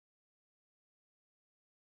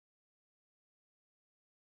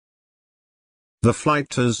The Flight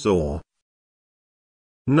to Zoar.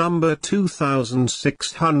 Number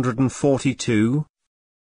 2642.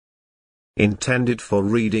 Intended for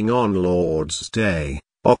reading on Lord's Day,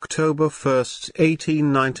 October 1st,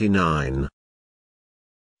 1899.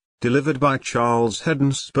 Delivered by Charles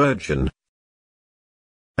Haddon Spurgeon.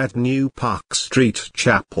 At New Park Street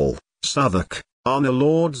Chapel, Southwark, on a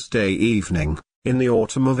Lord's Day evening, in the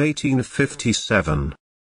autumn of 1857.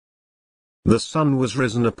 The sun was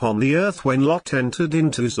risen upon the earth when Lot entered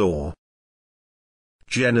into Zoar.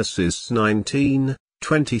 Genesis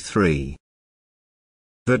 19:23.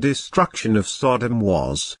 The destruction of Sodom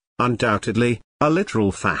was, undoubtedly, a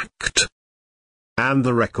literal fact. And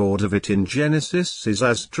the record of it in Genesis is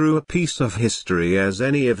as true a piece of history as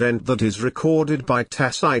any event that is recorded by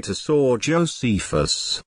Tacitus or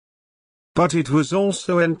Josephus. But it was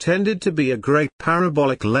also intended to be a great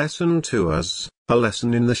parabolic lesson to us, a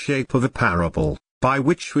lesson in the shape of a parable, by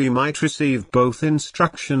which we might receive both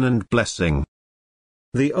instruction and blessing.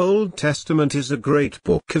 The Old Testament is a great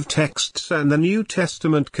book of texts, and the New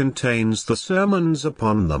Testament contains the sermons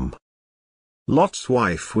upon them. Lot's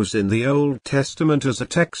wife was in the Old Testament as a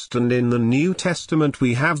text, and in the New Testament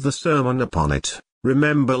we have the sermon upon it,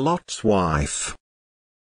 "Remember Lot's wife."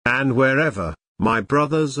 And wherever, my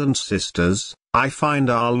brothers and sisters, I find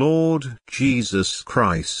our Lord Jesus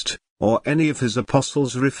Christ, or any of his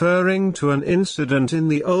apostles referring to an incident in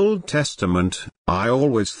the Old Testament, I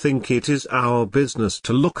always think it is our business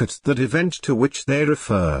to look at that event to which they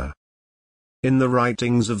refer. In the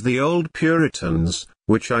writings of the old Puritans,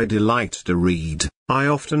 which I delight to read, I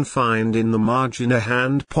often find in the margin a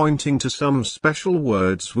hand pointing to some special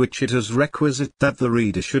words which it is requisite that the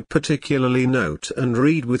reader should particularly note and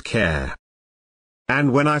read with care.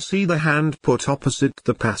 And when I see the hand put opposite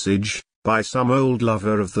the passage, by some old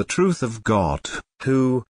lover of the truth of God,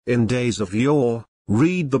 who, in days of yore,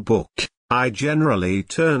 read the book, I generally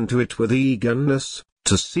turn to it with eagerness,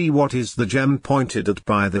 to see what is the gem pointed at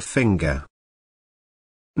by the finger.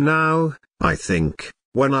 Now, I think,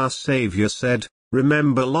 when our Saviour said,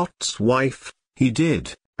 "Remember Lot's wife," he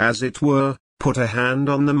did, as it were, put a hand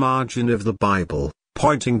on the margin of the Bible,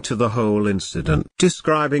 pointing to the whole incident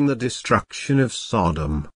describing the destruction of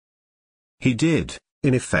Sodom. He did,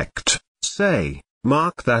 in effect, say,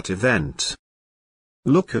 "Mark that event.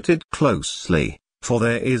 Look at it closely, for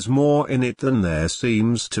there is more in it than there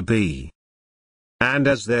seems to be." And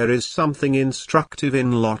as there is something instructive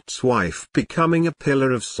in Lot's wife becoming a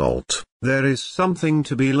pillar of salt, there is something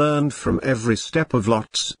to be learned from every step of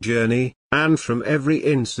Lot's journey, and from every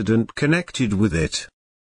incident connected with it.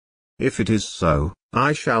 If it is so,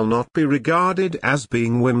 I shall not be regarded as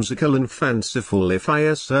being whimsical and fanciful if I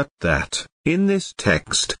assert that, in this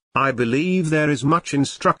text, I believe there is much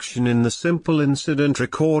instruction in the simple incident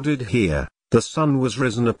recorded here. The sun was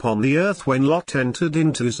risen upon the earth when Lot entered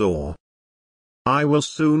into Zoar. I will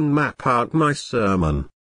soon map out my sermon.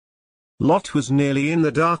 Lot was nearly in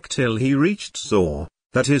the dark till he reached Zoar,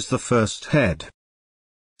 that is the first head.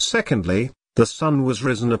 Secondly, the sun was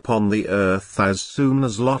risen upon the earth as soon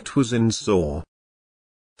as Lot was in Zoar.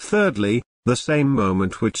 Thirdly, the same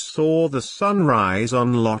moment which saw the sun rise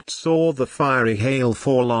on Lot saw the fiery hail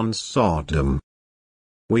fall on Sodom.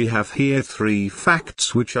 We have here three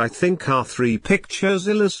facts which I think are three pictures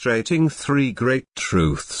illustrating three great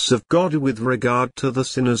truths of God with regard to the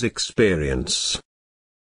sinner's experience.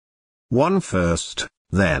 1. First,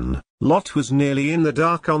 then, Lot was nearly in the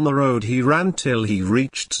dark on the road he ran till he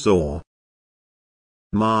reached Zoar.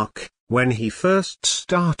 Mark, when he first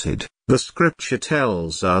started, the scripture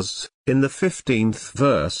tells us, in the 15th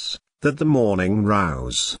verse, that the morning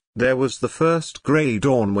rouse, there was the first grey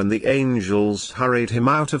dawn when the angels hurried him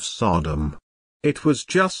out of Sodom. It was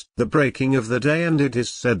just the breaking of the day, and it is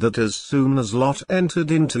said that as soon as Lot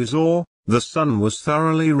entered into Zoar, the sun was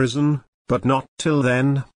thoroughly risen, but not till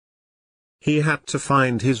then. He had to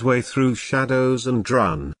find his way through shadows and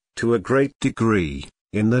run, to a great degree,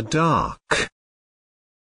 in the dark.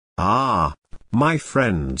 Ah, my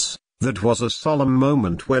friends, that was a solemn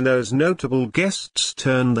moment when those notable guests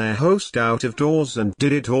turned their host out of doors and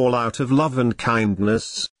did it all out of love and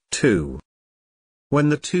kindness, too. When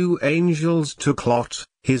the two angels took Lot,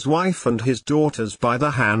 his wife and his daughters by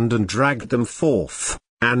the hand and dragged them forth,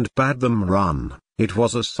 and bade them run, it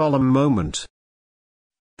was a solemn moment.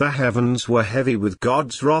 The heavens were heavy with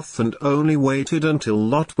God's wrath and only waited until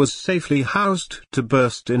Lot was safely housed to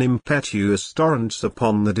burst in impetuous torrents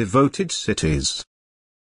upon the devoted cities.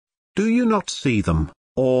 Do you not see them,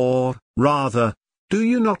 or, rather, do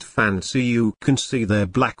you not fancy you can see their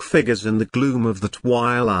black figures in the gloom of the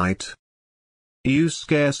twilight? You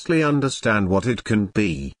scarcely understand what it can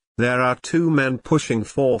be, there are two men pushing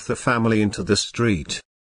forth a family into the street.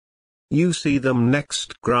 You see them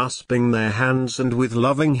next grasping their hands and with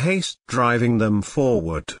loving haste driving them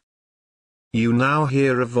forward. You now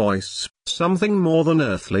hear a voice, something more than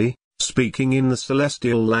earthly, speaking in the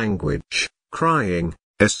celestial language, crying,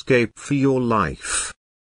 "Escape for your life."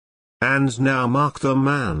 And now mark the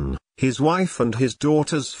man, his wife and his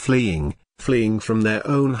daughters fleeing from their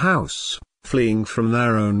own house, fleeing from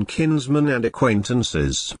their own kinsmen and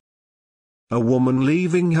acquaintances. A woman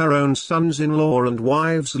leaving her own sons-in-law and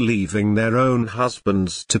wives leaving their own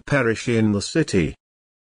husbands to perish in the city.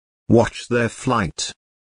 Watch their flight.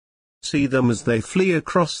 See them as they flee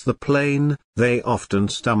across the plain. They often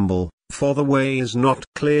stumble, for the way is not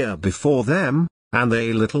clear before them, and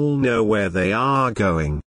they little know where they are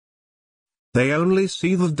going. They only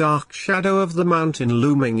see the dark shadow of the mountain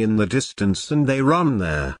looming in the distance, and they run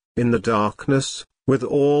there, in the darkness, with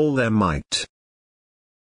all their might.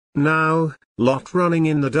 Now, Lot running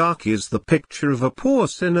in the dark is the picture of a poor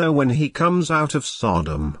sinner when he comes out of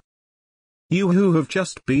Sodom. You who have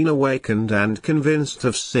just been awakened and convinced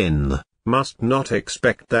of sin, must not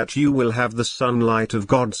expect that you will have the sunlight of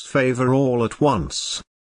God's favor all at once.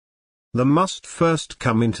 There must first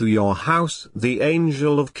come into your house the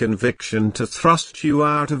angel of conviction to thrust you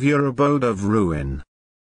out of your abode of ruin.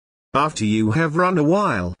 After you have run a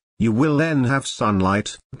while, you will then have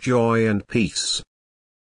sunlight, joy and peace.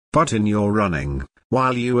 But in your running,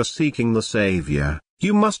 while you are seeking the Savior,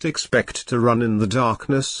 you must expect to run in the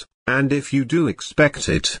darkness, and if you do expect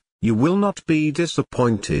it, you will not be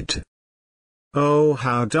disappointed. Oh,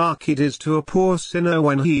 how dark it is to a poor sinner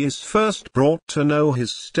when he is first brought to know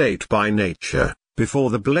his state by nature, before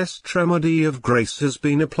the blessed remedy of grace has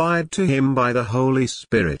been applied to him by the Holy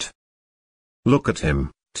Spirit. Look at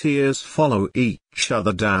him, tears follow each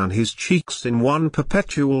other down his cheeks in one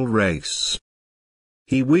perpetual race.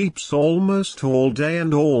 He weeps almost all day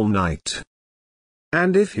and all night.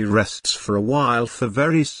 And if he rests for a while for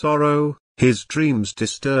very sorrow, his dreams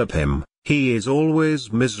disturb him, he is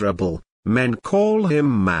always miserable. Men call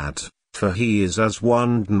him mad, for he is as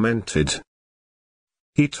one demented.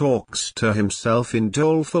 He talks to himself in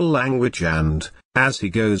doleful language and, as he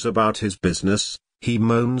goes about his business, he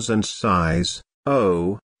moans and sighs,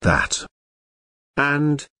 "Oh, that!"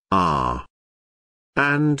 and "Ah!"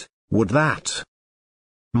 and "would that!"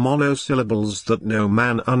 Monosyllables that no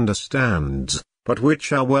man understands, but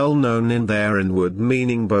which are well known in their inward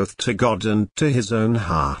meaning both to God and to his own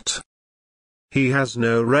heart. He has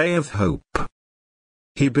no ray of hope.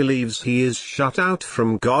 He believes he is shut out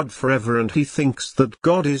from God forever, and he thinks that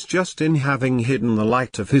God is just in having hidden the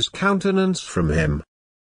light of his countenance from him.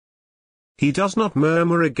 He does not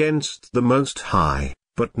murmur against the Most High,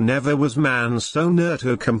 but never was man so near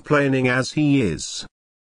to complaining as he is.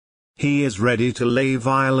 He is ready to lay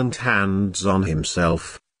violent hands on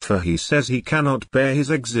himself, for he says he cannot bear his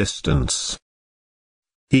existence.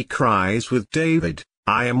 He cries with David,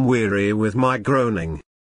 "I am weary with my groaning.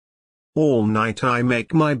 All night I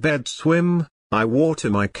make my bed swim, I water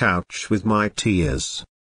my couch with my tears.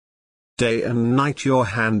 Day and night your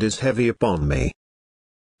hand is heavy upon me."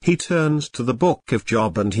 He turns to the book of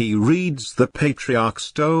Job and he reads the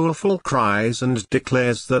patriarch's doleful cries and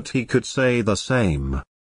declares that he could say the same.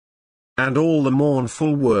 And all the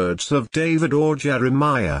mournful words of David or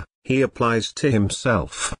Jeremiah, he applies to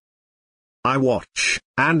himself. "I watch,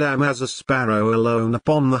 and am as a sparrow alone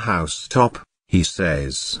upon the housetop," he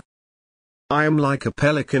says. "I am like a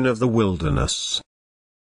pelican of the wilderness.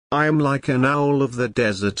 I am like an owl of the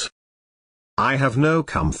desert. I have no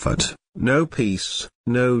comfort, no peace,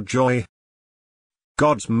 no joy.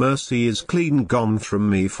 God's mercy is clean gone from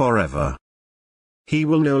me forever. He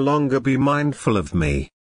will no longer be mindful of me."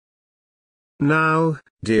 Now,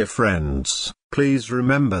 dear friends, please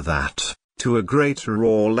remember that, to a greater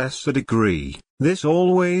or lesser degree, this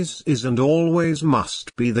always is and always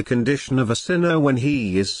must be the condition of a sinner when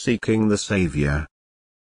he is seeking the Savior.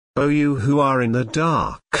 O you who are in the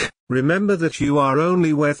dark, remember that you are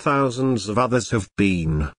only where thousands of others have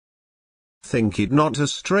been. Think it not a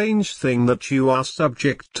strange thing that you are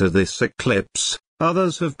subject to this eclipse.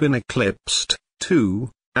 Others have been eclipsed,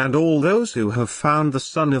 too, and all those who have found the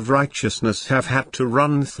Son of Righteousness have had to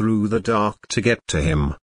run through the dark to get to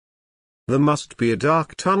him. There must be a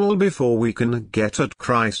dark tunnel before we can get at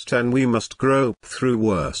Christ, and we must grope through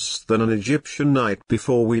worse than an Egyptian night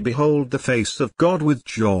before we behold the face of God with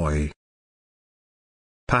joy.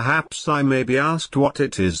 Perhaps I may be asked what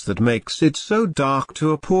it is that makes it so dark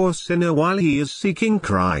to a poor sinner while he is seeking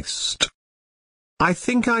Christ. I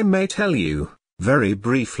think I may tell you, very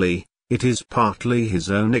briefly, it is partly his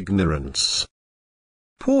own ignorance.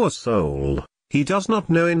 Poor soul, He does not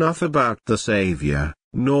know enough about the Savior,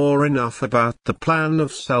 nor enough about the plan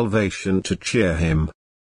of salvation to cheer him.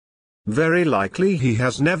 Very likely he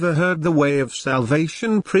has never heard the way of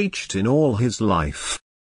salvation preached in all his life.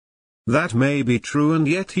 That may be true, and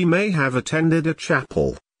yet he may have attended a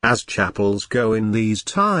chapel, as chapels go in these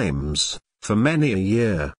times, for many a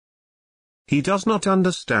year. He does not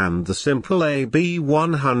understand the simple AB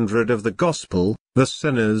 100 of the gospel, the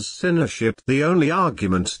sinner's sinnership, the only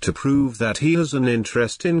argument to prove that he has an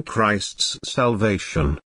interest in Christ's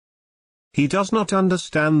salvation. He does not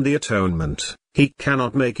understand the atonement. He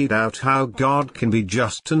cannot make it out how God can be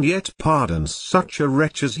just and yet pardon such a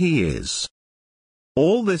wretch as he is.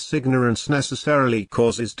 All this ignorance necessarily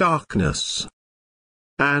causes darkness.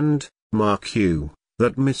 And, mark you,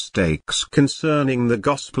 that mistakes concerning the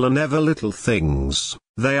gospel are never little things,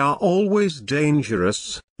 they are always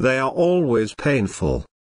dangerous, they are always painful.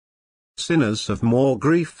 Sinners have more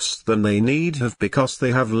griefs than they need have because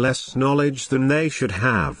they have less knowledge than they should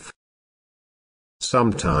have.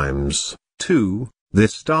 Sometimes, too,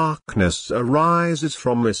 this darkness arises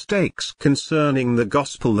from mistakes concerning the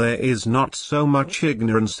gospel. There is not so much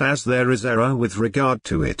ignorance as there is error with regard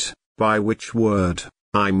to it, by which word,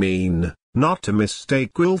 I mean, not a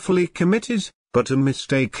mistake willfully committed, but a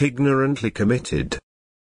mistake ignorantly committed.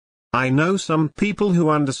 I know some people who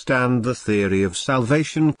understand the theory of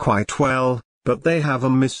salvation quite well, but they have a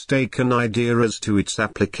mistaken idea as to its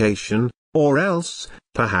application, or else,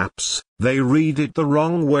 perhaps, they read it the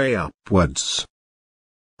wrong way upwards.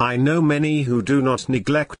 I know many who do not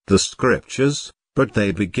neglect the scriptures, but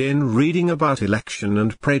they begin reading about election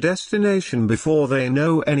and predestination before they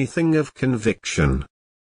know anything of conviction.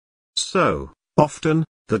 So, often,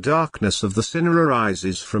 the darkness of the sinner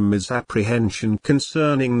arises from misapprehension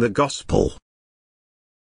concerning the gospel.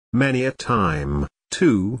 Many a time,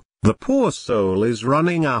 too, the poor soul is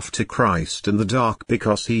running after Christ in the dark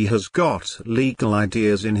because he has got legal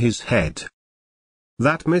ideas in his head.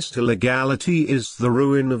 That Mr. Legality is the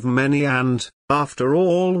ruin of many, and, after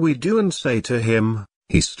all we do and say to him,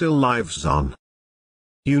 he still lives on.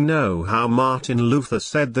 You know how Martin Luther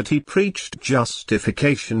said that he preached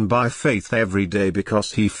justification by faith every day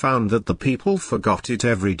because he found that the people forgot it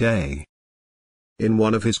every day. In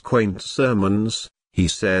one of his quaint sermons, he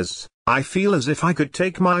says, I feel as if I could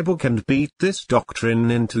take my book and beat this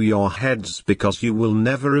doctrine into your heads because you will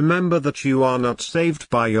never remember that you are not saved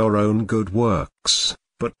by your own good works,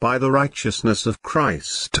 but by the righteousness of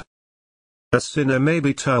Christ. A sinner may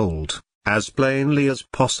be told, as plainly as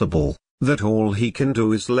possible, that all he can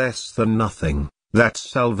do is less than nothing, that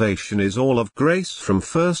salvation is all of grace from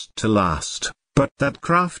first to last, but that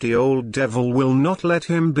crafty old devil will not let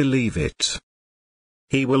him believe it.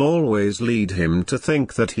 He will always lead him to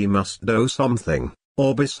think that he must know something,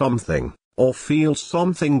 or be something, or feel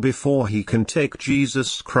something before he can take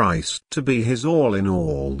Jesus Christ to be his all in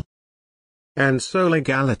all. And so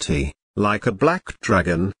legality, like a black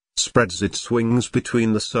dragon, spreads its wings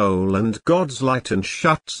between the soul and God's light and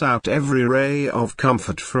shuts out every ray of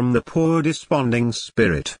comfort from the poor desponding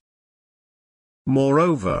spirit.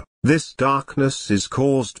 Moreover, this darkness is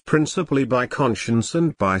caused principally by conscience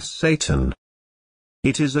and by Satan.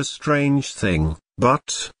 It is a strange thing,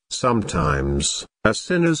 but, sometimes, a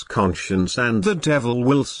sinner's conscience and the devil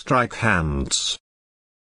will strike hands.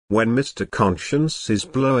 When Mr. Conscience is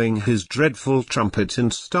blowing his dreadful trumpet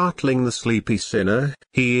and startling the sleepy sinner,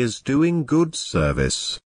 he is doing good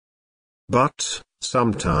service. But,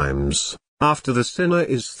 sometimes, after the sinner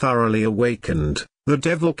is thoroughly awakened, the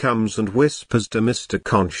devil comes and whispers to Mr.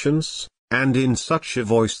 Conscience, and in such a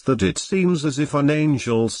voice that it seems as if an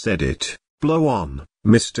angel said it, "Blow on,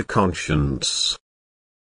 Mr. Conscience.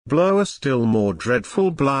 Blow a still more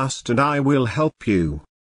dreadful blast and I will help you."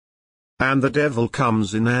 And the devil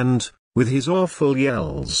comes in and, with his awful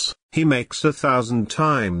yells, he makes 1,000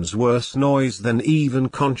 times worse noise than even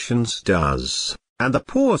conscience does, and the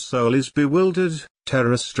poor soul is bewildered,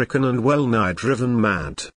 terror-stricken and well-nigh driven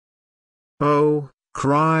mad. "Oh,"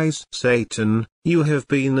 cries Satan, "you have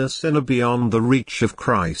been a sinner beyond the reach of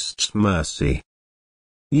Christ's mercy."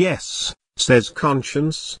 "Yes," says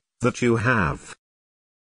conscience, "that you have."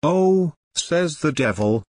 "Oh," says the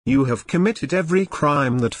devil, "you have committed every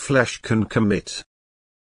crime that flesh can commit."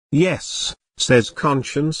 "Yes," says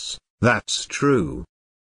conscience, "that's true."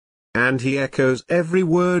 And he echoes every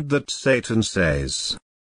word that Satan says.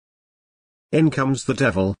 In comes the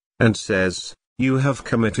devil, and says, "You have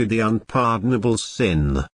committed the unpardonable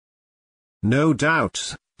sin." "No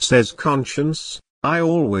doubt," says conscience, "I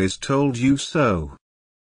always told you so."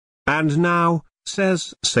 "And now,"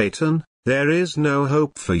 says Satan, "there is no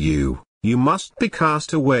hope for you. You must be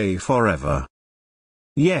cast away forever."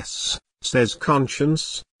 "Yes," says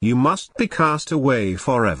conscience, you must be cast away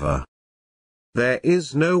forever. There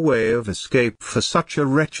is no way of escape for such a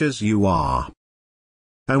wretch as you are.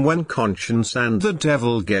 And when conscience and the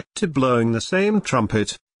devil get to blowing the same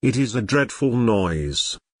trumpet, it is a dreadful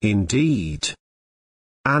noise, indeed.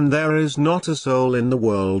 And there is not a soul in the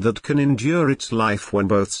world that can endure its life when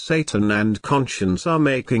both Satan and conscience are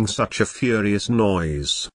making such a furious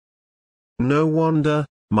noise. No wonder,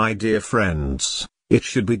 my dear friends, it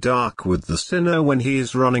should be dark with the sinner when he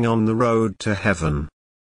is running on the road to heaven.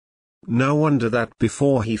 No wonder that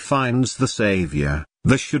before he finds the Saviour,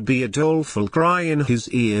 there should be a doleful cry in his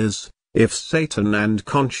ears, if Satan and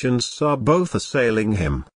conscience are both assailing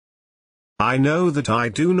him. I know that I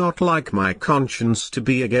do not like my conscience to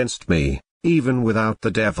be against me, even without the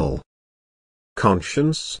devil.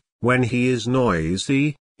 Conscience, when he is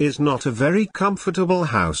noisy, is not a very comfortable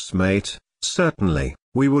housemate. Certainly,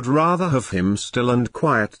 we would rather have him still and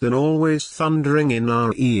quiet than always thundering in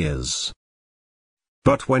our ears.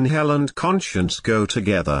 But when hell and conscience go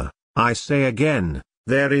together, I say again,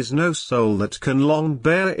 there is no soul that can long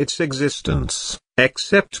bear its existence,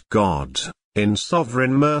 except God, in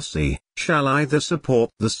sovereign mercy, shall either support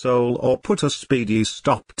the soul or put a speedy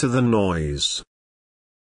stop to the noise.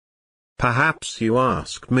 Perhaps you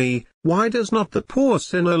ask me, why does not the poor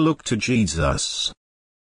sinner look to Jesus?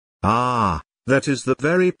 Ah, that is the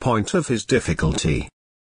very point of his difficulty.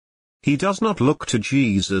 He does not look to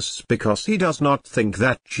Jesus because he does not think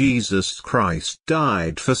that Jesus Christ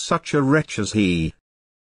died for such a wretch as he.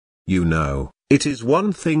 You know, it is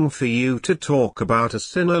one thing for you to talk about a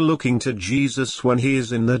sinner looking to Jesus when he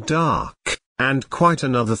is in the dark, and quite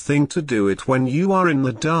another thing to do it when you are in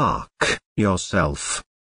the dark, yourself.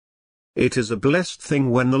 It is a blessed thing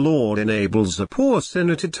when the Lord enables a poor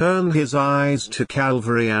sinner to turn his eyes to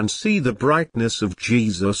Calvary and see the brightness of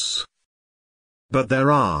Jesus. But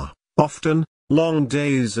there are, often, long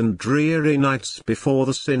days and dreary nights before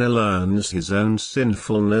the sinner learns his own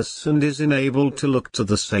sinfulness and is enabled to look to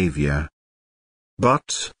the Saviour.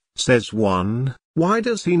 But, says one, why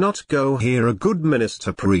does he not go hear a good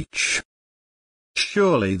minister preach?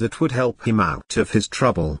 Surely that would help him out of his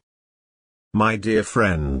trouble. My dear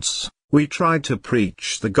friends, we try to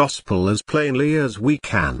preach the gospel as plainly as we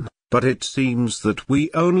can, but it seems that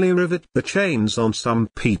we only rivet the chains on some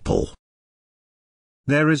people.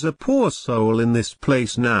 There is a poor soul in this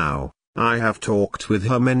place now. I have talked with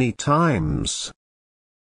her many times.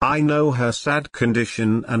 I know her sad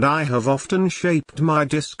condition and I have often shaped my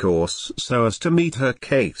discourse so as to meet her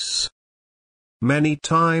case. Many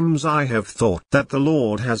times I have thought that the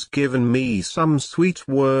Lord has given me some sweet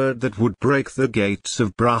word that would break the gates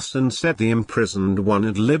of brass and set the imprisoned one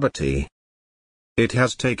at liberty. It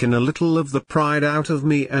has taken a little of the pride out of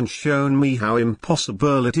me and shown me how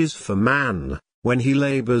impossible it is for man, when he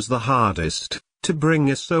labors the hardest, to bring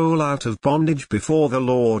a soul out of bondage before the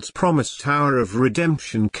Lord's promised hour of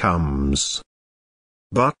redemption comes.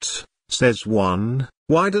 But, says one,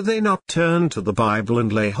 why do they not turn to the Bible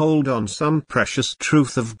and lay hold on some precious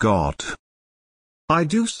truth of God? I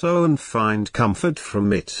do so and find comfort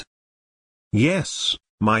from it. Yes,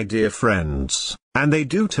 my dear friends, and they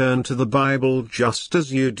do turn to the Bible just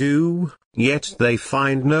as you do, yet they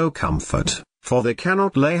find no comfort, for they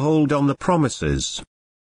cannot lay hold on the promises.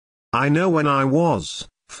 I know when I was,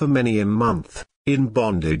 for many a month, in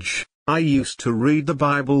bondage, I used to read the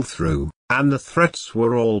Bible through, and the threats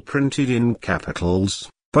were all printed in capitals,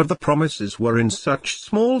 but the promises were in such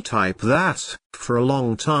small type that, for a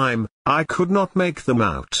long time, I could not make them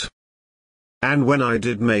out. And when I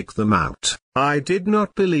did make them out, I did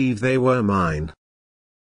not believe they were mine.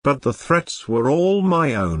 But the threats were all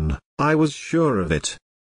my own, I was sure of it.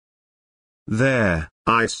 There,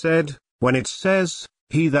 I said, when it says,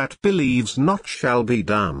 "He that believes not shall be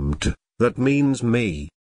damned," that means me.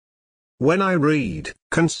 When I read,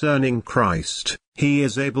 concerning Christ, he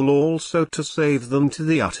is able also to save them to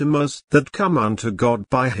the uttermost that come unto God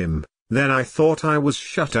by him, then I thought I was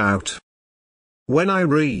shut out. When I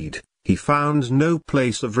read, he found no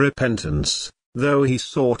place of repentance, though he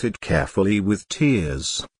sought it carefully with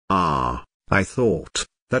tears, I thought,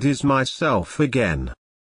 that is myself again.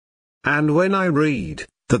 And when I read,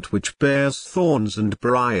 that which bears thorns and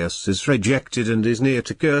briars is rejected and is near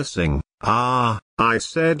to cursing, I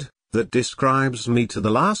said, that describes me to the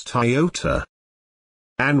last iota.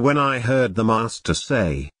 And when I heard the Master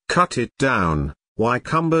say, "Cut it down, why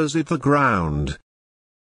cumbers it the ground?"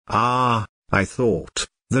 I thought,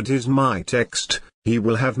 that is my text, he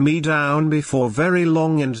will have me down before very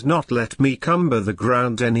long and not let me cumber the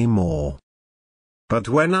ground any more. But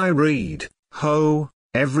when I read, "Ho,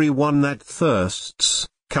 every one that thirsts,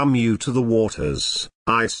 come you to the waters,"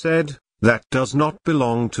 I said, that does not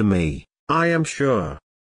belong to me, I am sure.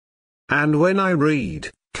 And when I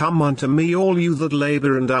read, "Come unto me all you that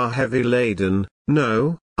labor and are heavy laden,"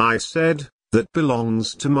 no, I said, that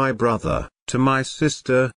belongs to my brother, to my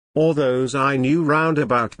sister, or those I knew round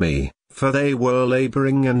about me, for they were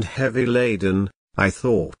laboring and heavy laden, I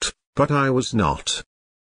thought, but I was not.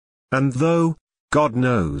 And though, God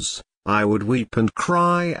knows, I would weep and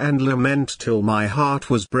cry and lament till my heart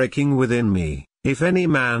was breaking within me, if any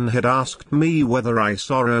man had asked me whether I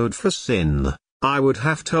sorrowed for sin, I would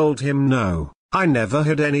have told him no, I never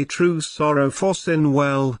had any true sorrow for sin.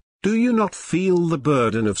 Well, do you not feel the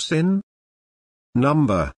burden of sin?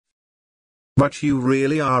 Number. But you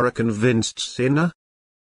really are a convinced sinner?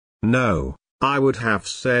 No, I would have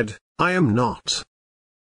said, I am not.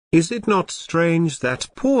 Is it not strange that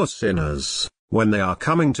poor sinners, when they are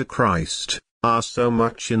coming to Christ, are so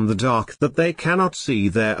much in the dark that they cannot see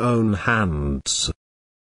their own hands?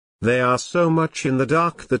 They are so much in the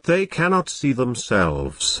dark that they cannot see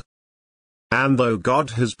themselves. And though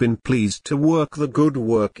God has been pleased to work the good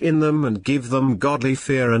work in them and give them godly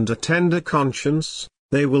fear and a tender conscience,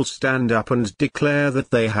 they will stand up and declare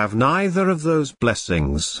that they have neither of those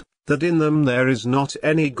blessings, that in them there is not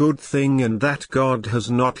any good thing, and that God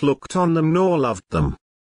has not looked on them nor loved them.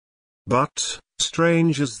 But,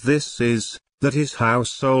 strange as this is, that is how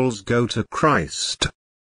souls go to Christ.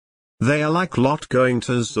 They are like Lot going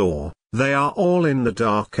to Zoar, they are all in the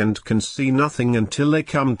dark and can see nothing until they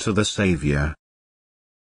come to the Saviour.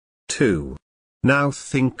 2. Now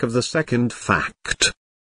think of the second fact.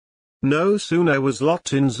 No sooner was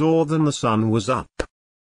Lot in Zoar than the sun was up.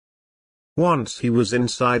 Once he was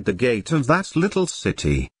inside the gate of that little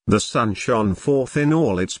city, the sun shone forth in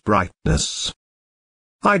all its brightness.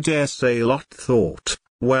 I dare say Lot thought,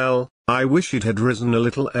 well, I wish it had risen a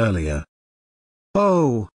little earlier.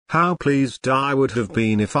 Oh, how pleased I would have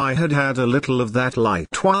been if I had had a little of that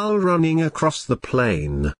light while running across the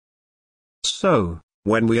plain. So,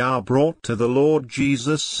 when we are brought to the Lord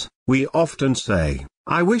Jesus, we often say,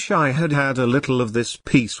 I wish I had had a little of this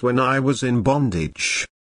peace when I was in bondage.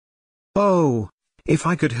 Oh, if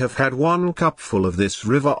I could have had one cupful of this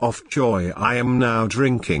river of joy I am now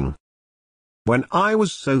drinking. When I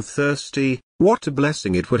was so thirsty, what a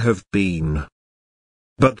blessing it would have been.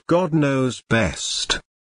 But God knows best.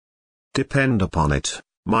 Depend upon it,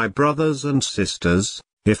 my brothers and sisters,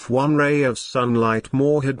 if one ray of sunlight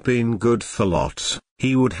more had been good for Lot,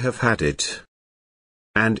 he would have had it.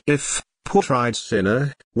 And if, poor tried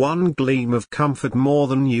sinner, one gleam of comfort more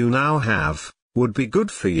than you now have, would be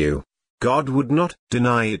good for you, God would not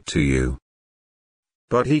deny it to you.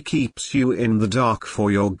 But he keeps you in the dark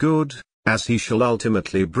for your good, as he shall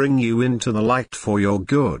ultimately bring you into the light for your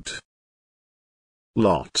good.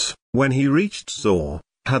 Lot, when he reached Zoar,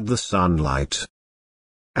 had the sunlight.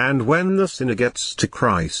 And when the sinner gets to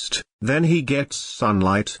Christ, then he gets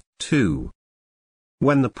sunlight, too.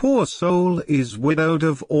 When the poor soul is widowed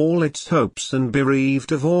of all its hopes and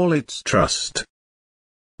bereaved of all its trust.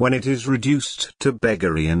 When it is reduced to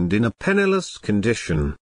beggary and in a penniless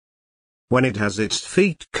condition. When it has its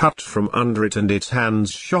feet cut from under it and its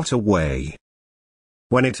hands shot away.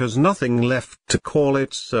 When it has nothing left to call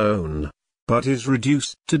its own, but is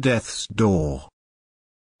reduced to death's door.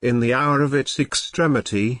 In the hour of its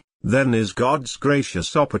extremity, then is God's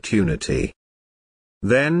gracious opportunity.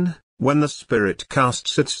 Then, when the Spirit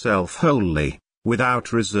casts itself wholly,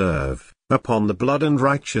 without reserve, upon the blood and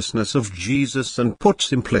righteousness of Jesus and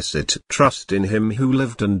puts implicit trust in him who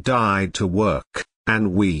lived and died to work,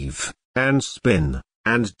 and weave, and spin,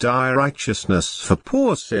 and dye righteousness for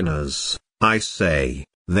poor sinners, I say,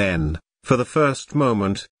 then, for the first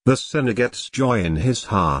moment, the sinner gets joy in his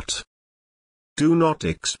heart. Do not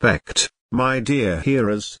expect, my dear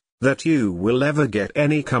hearers, that you will ever get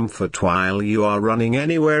any comfort while you are running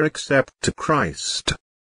anywhere except to Christ.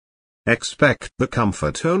 Expect the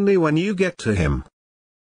comfort only when you get to him.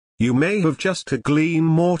 You may have just a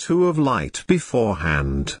gleam or two of light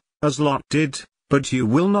beforehand, as Lot did, but you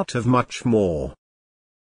will not have much more.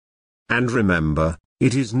 And remember,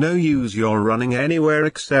 it is no use your running anywhere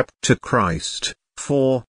except to Christ,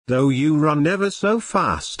 for, though you run ever so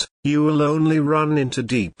fast, you will only run into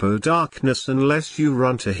deeper darkness unless you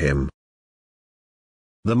run to him.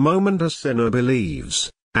 The moment a sinner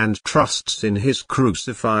believes, and trusts in his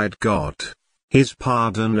crucified God, his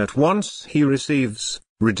pardon at once he receives,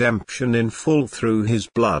 redemption in full through his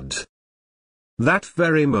blood. That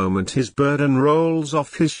very moment his burden rolls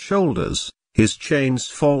off his shoulders, his chains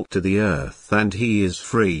fall to the earth and he is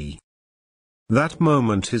free. That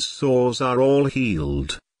moment his sores are all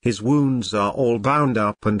healed, his wounds are all bound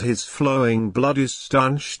up and his flowing blood is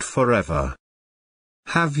stanched forever.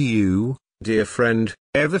 Have you, dear friend,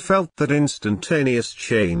 ever felt that instantaneous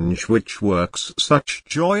change which works such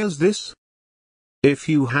joy as this? If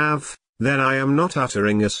you have, then I am not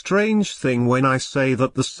uttering a strange thing when I say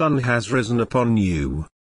that the sun has risen upon you.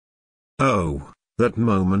 Oh, that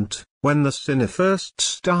moment, when the sinner first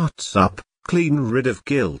starts up, clean rid of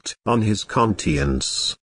guilt, on his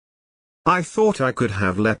conscience. I thought I could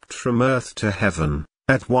have leapt from earth to heaven,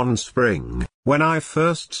 at one spring, when I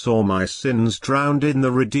first saw my sins drowned in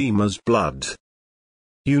the Redeemer's blood.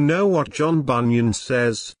 You know what John Bunyan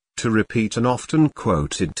says, to repeat an often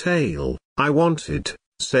quoted tale, I wanted,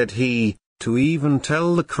 said he, to even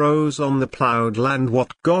tell the crows on the ploughed land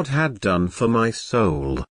what God had done for my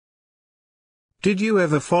soul. Did you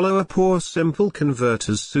ever follow a poor simple convert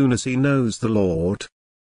as soon as he knows the Lord?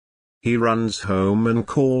 He runs home and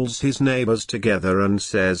calls his neighbors together and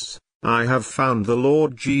says, I have found the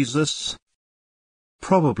Lord Jesus.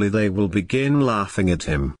 Probably they will begin laughing at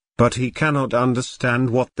him, but he cannot understand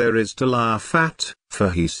what there is to laugh at, for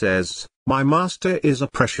he says, my master is a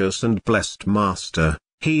precious and blessed master,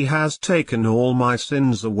 he has taken all my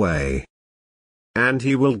sins away. And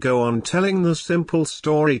he will go on telling the simple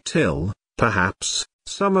story till, perhaps,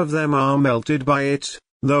 some of them are melted by it,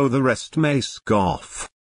 though the rest may scoff.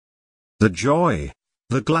 The joy,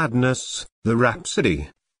 the gladness, the rhapsody,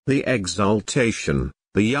 the exultation,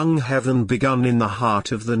 the young heaven begun in the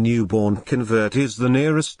heart of the newborn convert is the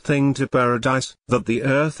nearest thing to paradise that the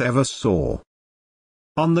earth ever saw.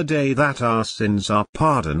 On the day that our sins are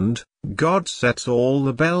pardoned, God sets all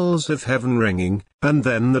the bells of heaven ringing, and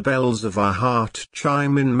then the bells of our heart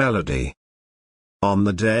chime in melody. On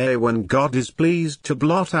the day when God is pleased to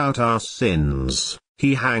blot out our sins,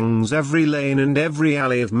 he hangs every lane and every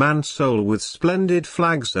alley of man's soul with splendid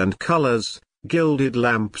flags and colors, gilded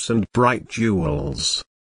lamps and bright jewels.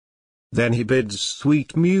 Then he bids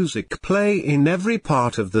sweet music play in every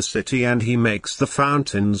part of the city, and he makes the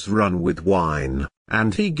fountains run with wine,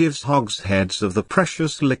 and he gives hogsheads of the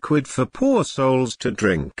precious liquid for poor souls to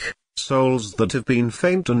drink, souls that have been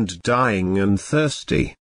faint and dying and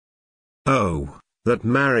thirsty. Oh, that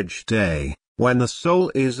marriage day, when the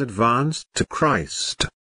soul is advanced to Christ.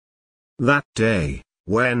 That day,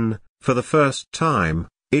 when, for the first time,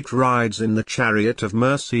 it rides in the chariot of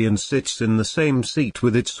mercy and sits in the same seat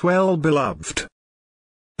with its well-beloved.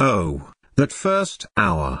 Oh, that first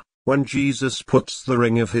hour, when Jesus puts the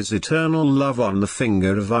ring of his eternal love on the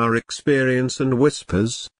finger of our experience and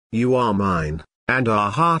whispers, you are mine, and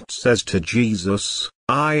our heart says to Jesus,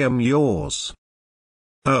 I am yours.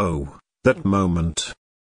 Oh, that moment.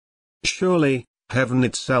 Surely, heaven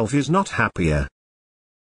itself is not happier.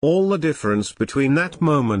 All the difference between that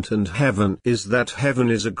moment and heaven is that heaven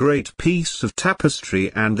is a great piece of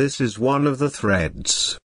tapestry, and this is one of the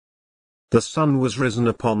threads. The sun was risen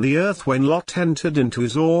upon the earth when Lot entered into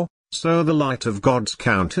Zoar, so the light of God's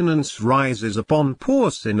countenance rises upon poor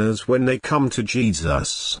sinners when they come to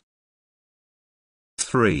Jesus.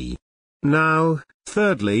 3. Now,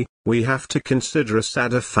 thirdly, we have to consider a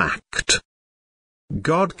sadder fact.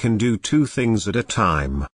 God can do two things at a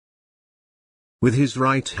time. With his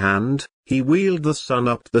right hand, he wheeled the sun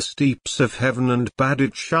up the steeps of heaven and bade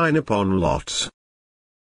it shine upon Lot.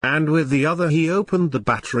 And with the other he opened the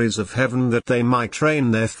batteries of heaven that they might rain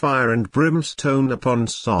their fire and brimstone upon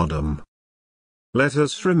Sodom. Let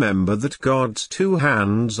us remember that God's two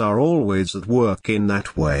hands are always at work in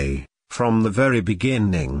that way, from the very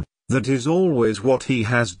beginning. That is always what he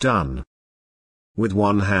has done. With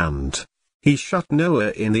one hand, he shut Noah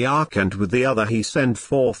in the ark, and with the other he sent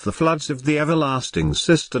forth the floods of the everlasting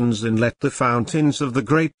cisterns and let the fountains of the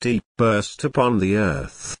great deep burst upon the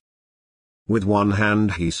earth. With one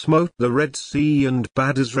hand he smote the Red Sea and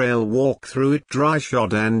bade Israel walk through it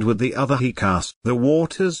dry-shod, and with the other he cast the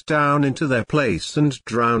waters down into their place and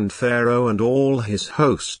drowned Pharaoh and all his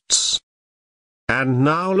hosts. And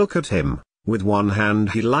now look at him. With one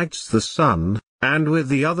hand he lights the sun, and with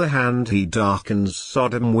the other hand he darkens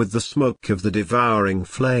Sodom with the smoke of the devouring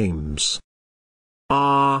flames.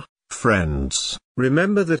 Ah, friends,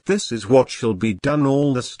 remember that this is what shall be done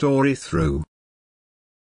all the story through.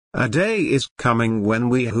 A day is coming when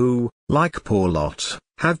we who, like poor Lot,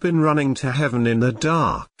 have been running to heaven in the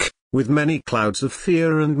dark, with many clouds of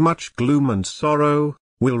fear and much gloom and sorrow,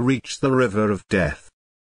 will reach the river of death.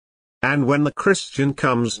 And when the Christian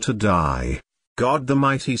comes to die, God the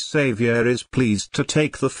mighty Saviour is pleased to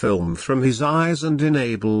take the film from his eyes and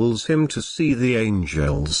enables him to see the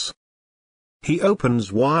angels. He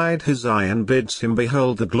opens wide his eye and bids him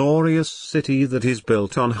behold the glorious city that is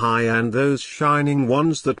built on high and those shining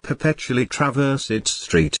ones that perpetually traverse its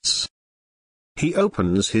streets. He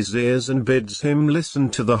opens his ears and bids him listen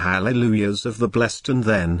to the hallelujahs of the blessed, and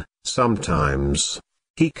then, sometimes,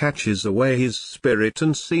 he catches away his spirit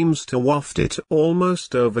and seems to waft it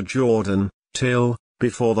almost over Jordan, till,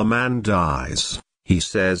 before the man dies, he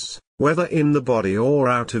says, whether in the body or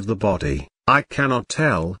out of the body, I cannot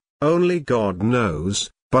tell, only God knows,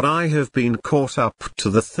 but I have been caught up to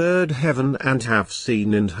the third heaven and have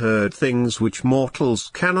seen and heard things which mortals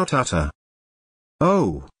cannot utter.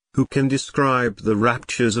 Oh, who can describe the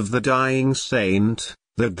raptures of the dying saint,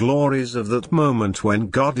 the glories of that moment when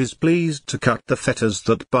God is pleased to cut the fetters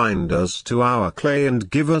that bind us to our clay and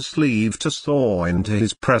give us leave to soar into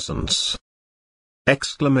his presence?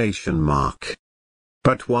 Exclamation mark.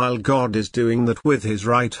 But while God is doing that with his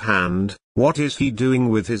right hand, what is he doing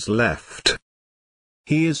with his left?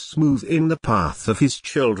 He is smoothing the path of his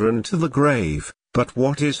children to the grave, but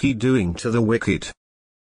what is he doing to the wicked?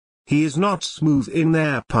 He is not smooth in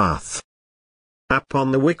their path.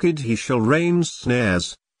 Upon the wicked he shall rain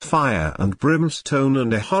snares, fire and brimstone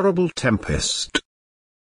and a horrible tempest.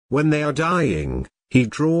 When they are dying, he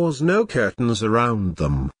draws no curtains around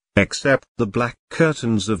them, except the black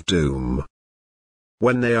curtains of doom.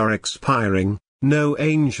 When they are expiring, no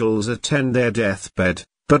angels attend their deathbed,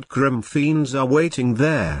 but grim fiends are waiting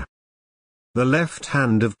there. The left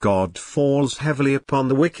hand of God falls heavily upon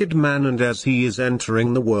the wicked man, and as he is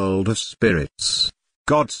entering the world of spirits,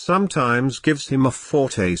 God sometimes gives him a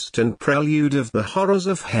foretaste and prelude of the horrors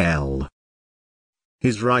of hell.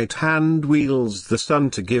 His right hand wields the sun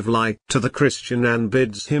to give light to the Christian and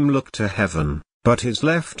bids him look to heaven, but his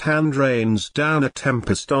left hand rains down a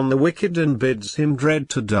tempest on the wicked and bids him dread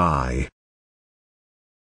to die.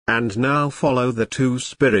 And now follow the two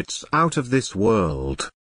spirits out of this world.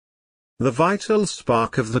 The vital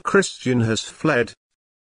spark of the Christian has fled.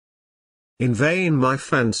 In vain my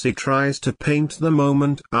fancy tries to paint the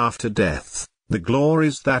moment after death, the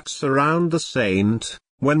glories that surround the saint,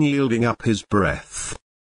 when yielding up his breath.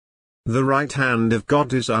 The right hand of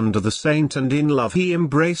God is under the saint, and in love he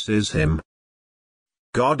embraces him.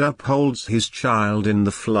 God upholds his child in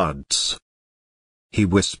the floods. He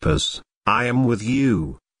whispers, I am with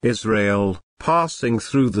you, Israel, passing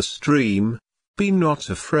through the stream. Be not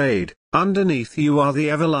afraid, underneath you are the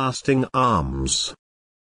everlasting arms.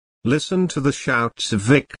 Listen to the shouts of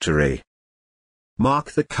victory.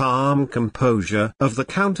 Mark the calm composure of the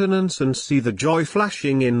countenance and see the joy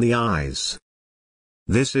flashing in the eyes.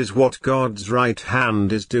 This is what God's right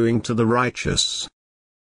hand is doing to the righteous.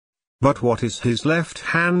 But what is his left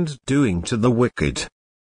hand doing to the wicked?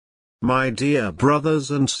 My dear brothers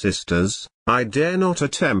and sisters, I dare not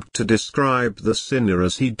attempt to describe the sinner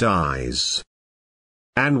as he dies.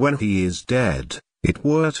 And when he is dead, it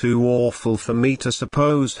were too awful for me to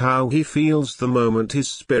suppose how he feels the moment his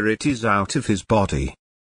spirit is out of his body.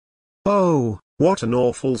 Oh, what an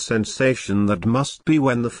awful sensation that must be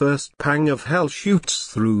when the first pang of hell shoots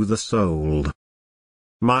through the soul.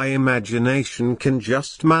 My imagination can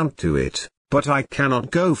just mount to it, but I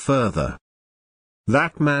cannot go further.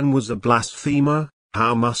 That man was a blasphemer.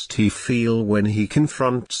 How must he feel when he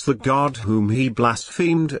confronts the God whom he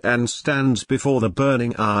blasphemed and stands before the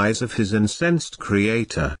burning eyes of his incensed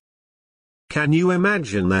Creator? Can you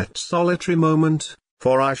imagine that solitary moment?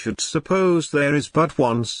 For I should suppose there is but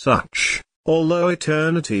one such, although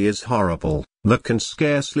eternity is horrible, there can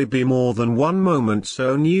scarcely be more than one moment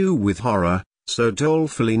so new with horror, so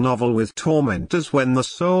dolefully novel with torment as when the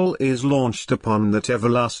soul is launched upon that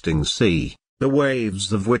everlasting sea, the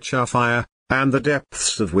waves of which are fire, and the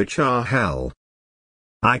depths of which are hell.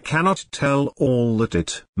 I cannot tell all that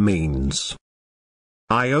it means.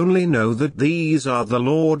 I only know that these are the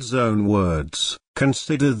Lord's own words.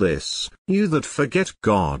 Consider this, you that forget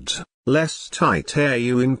God, lest I tear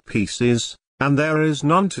you in pieces, and there is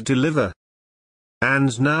none to deliver.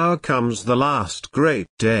 And now comes the last great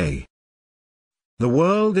day. The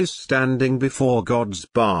world is standing before God's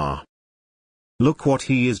bar. Look what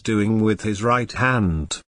he is doing with his right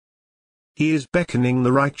hand. He is beckoning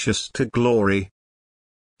the righteous to glory.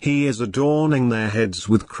 He is adorning their heads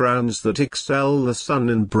with crowns that excel the sun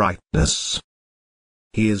in brightness.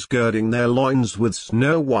 He is girding their loins with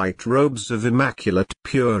snow-white robes of immaculate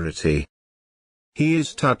purity. He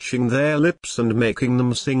is touching their lips and making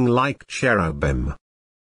them sing like cherubim.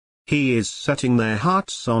 He is setting their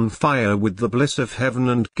hearts on fire with the bliss of heaven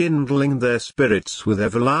and kindling their spirits with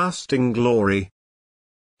everlasting glory.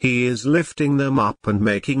 He is lifting them up and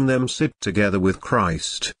making them sit together with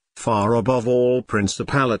Christ, far above all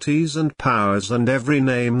principalities and powers and every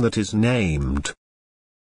name that is named.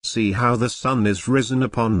 See how the sun is risen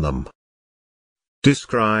upon them.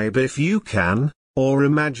 Describe if you can, or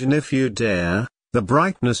imagine if you dare, the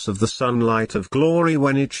brightness of the sunlight of glory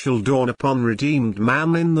when it shall dawn upon redeemed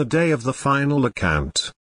man in the day of the final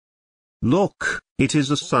account. Look, it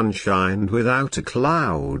is a sunshine without a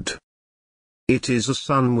cloud. It is a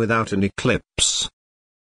sun without an eclipse.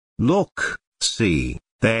 Look, see,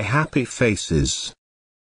 their happy faces.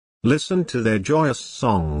 Listen to their joyous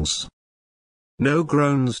songs. No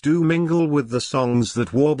groans do mingle with the songs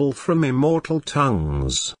that warble from immortal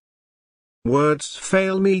tongues. Words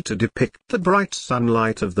fail me to depict the bright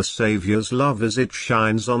sunlight of the Saviour's love as it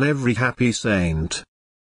shines on every happy saint.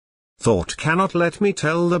 Thought cannot let me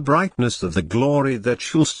tell the brightness of the glory that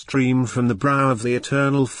shall stream from the brow of the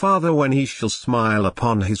eternal Father when he shall smile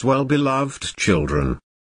upon his well-beloved children.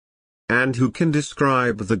 And who can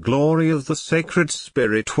describe the glory of the sacred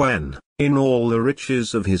Spirit when, in all the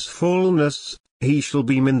riches of his fullness, he shall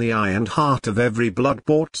beam in the eye and heart of every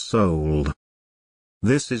blood-bought soul?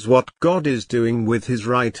 This is what God is doing with his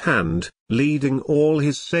right hand, leading all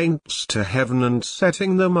his saints to heaven and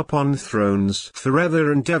setting them upon thrones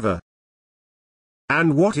forever and ever.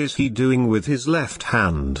 And what is he doing with his left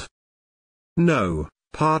hand? No,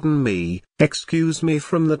 pardon me, excuse me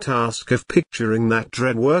from the task of picturing that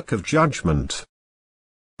dread work of judgment.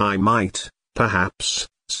 I might, perhaps,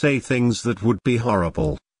 say things that would be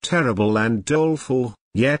horrible, terrible and doleful,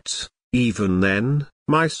 yet, even then,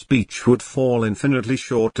 my speech would fall infinitely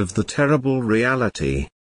short of the terrible reality.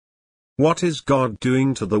 What is God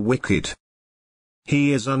doing to the wicked?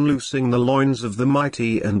 He is unloosing the loins of the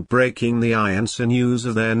mighty and breaking the iron sinews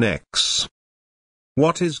of their necks.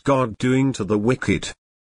 What is God doing to the wicked?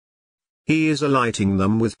 He is alighting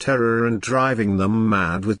them with terror and driving them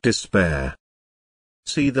mad with despair.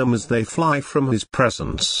 See them as they fly from his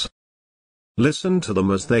presence. Listen to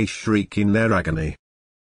them as they shriek in their agony.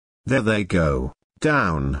 There they go,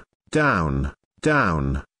 down, down,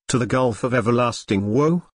 down, to the gulf of everlasting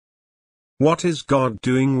woe. What is God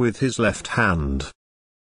doing with his left hand?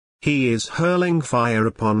 He is hurling fire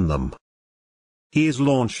upon them. He is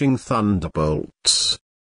launching thunderbolts.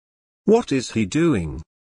 What is he doing?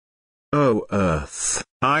 O earth,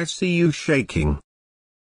 I see you shaking.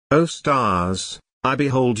 O stars, I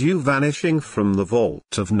behold you vanishing from the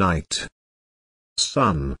vault of night.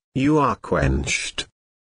 Sun, you are quenched.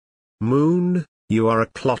 Moon, you are a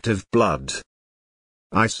clot of blood.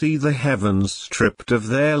 I see the heavens stripped of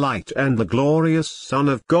their light and the glorious Son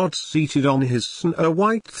of God seated on his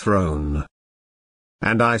snow-white throne.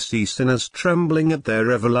 And I see sinners trembling at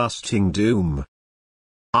their everlasting doom.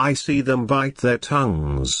 I see them bite their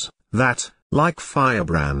tongues, that, like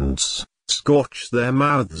firebrands, scorch their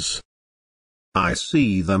mouths. I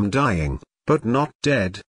see them dying, but not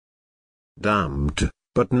dead. Damned,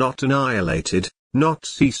 but not annihilated, not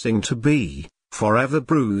ceasing to be, forever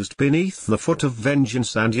bruised beneath the foot of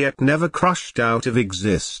vengeance and yet never crushed out of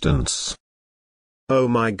existence. O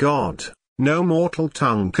my God, no mortal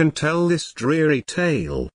tongue can tell this dreary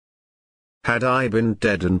tale. Had I been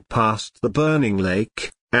dead and passed the burning lake,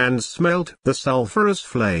 and smelt the sulphurous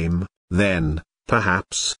flame, then,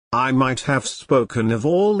 perhaps, I might have spoken of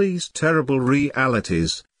all these terrible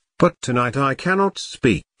realities, but tonight I cannot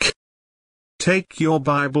speak. Take your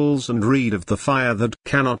Bibles and read of the fire that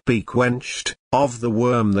cannot be quenched, of the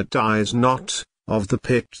worm that dies not, of the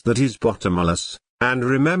pit that is bottomless, and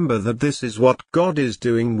remember that this is what God is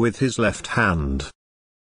doing with his left hand.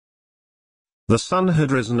 The sun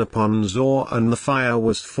had risen upon Zoar and the fire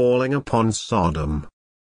was falling upon Sodom.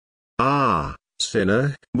 Ah,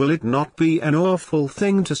 sinner, will it not be an awful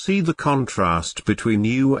thing to see the contrast between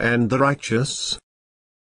you and the righteous?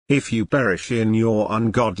 If you perish in your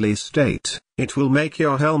ungodly state, it will make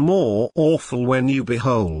your hell more awful when you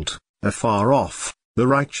behold, afar off, the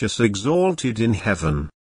righteous exalted in heaven.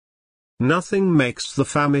 Nothing makes the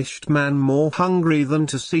famished man more hungry than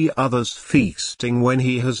to see others feasting when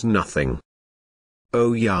he has nothing.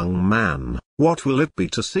 O young man, what will it be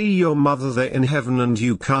to see your mother there in heaven and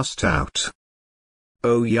you cast out?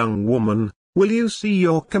 O young woman, will you see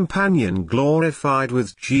your companion glorified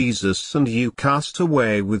with Jesus and you cast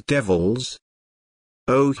away with devils?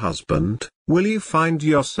 O husband, will you find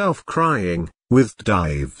yourself crying, with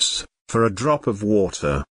Dives, for a drop of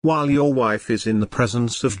water, while your wife is in the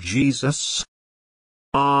presence of Jesus?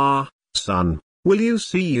 Ah, son, will you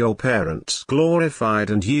see your parents glorified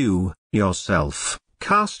and you, yourself,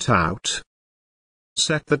 cast out?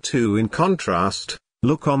 Set the two in contrast,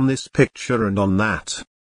 look on this picture and on that.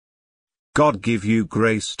 God give you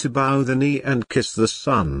grace to bow the knee and kiss the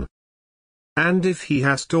Son. And if he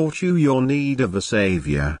has taught you your need of a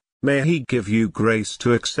Savior, may he give you grace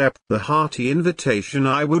to accept the hearty invitation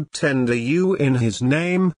I would tender you in his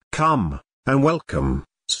name. Come, and welcome,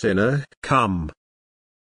 sinner, come,